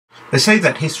They say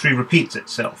that history repeats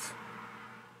itself.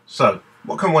 So,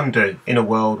 what can one do in a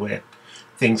world where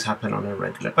things happen on a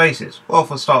regular basis? Well,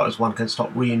 for starters, one can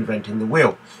stop reinventing the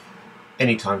wheel.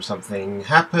 Anytime something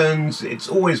happens, it's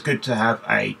always good to have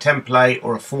a template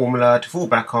or a formula to fall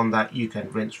back on that you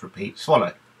can rinse, repeat,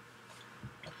 swallow.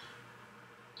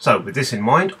 So, with this in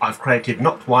mind, I've created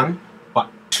not one, but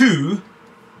two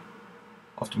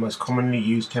of the most commonly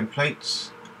used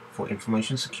templates for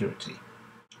information security.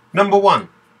 Number 1.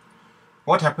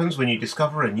 What happens when you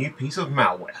discover a new piece of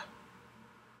malware?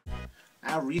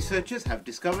 Our researchers have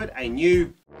discovered a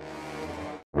new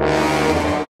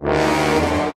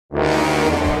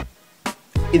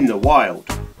in the wild.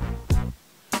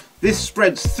 This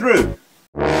spreads through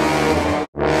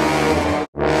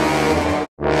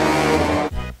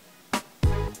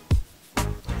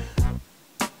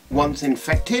once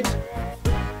infected,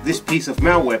 this piece of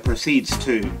malware proceeds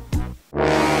to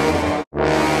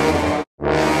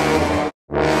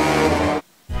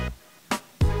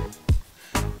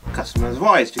customers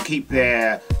advised to keep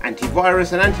their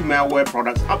antivirus and anti-malware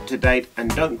products up to date and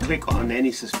don't click on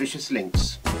any suspicious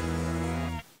links.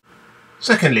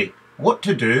 Secondly, what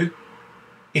to do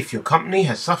if your company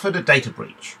has suffered a data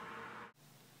breach.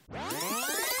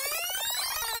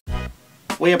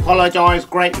 We apologise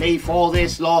greatly for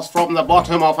this loss from the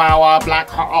bottom of our black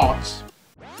hearts.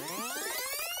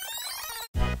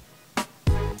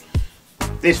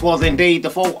 This was indeed the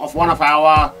fault of one of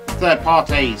our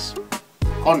third-party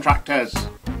contractors.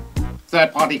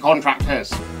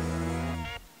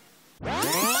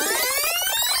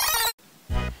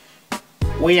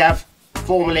 We have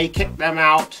formally kicked them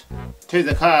out to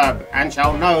the curb and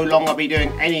shall no longer be doing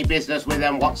any business with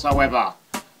them whatsoever.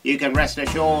 You can rest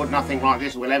assured nothing like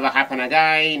this will ever happen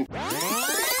again.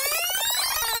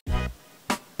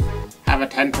 Have a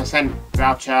 10%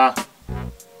 voucher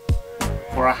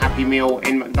for a Happy Meal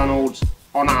in McDonald's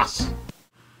on us.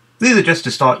 These are just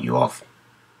to start you off.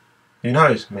 Who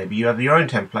knows, maybe you have your own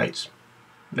templates.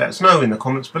 Let us know in the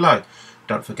comments below.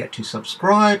 Don't forget to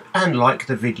subscribe and like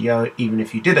the video even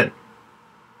if you didn't.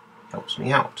 Helps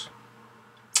me out.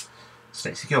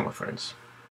 Stay secure, my friends.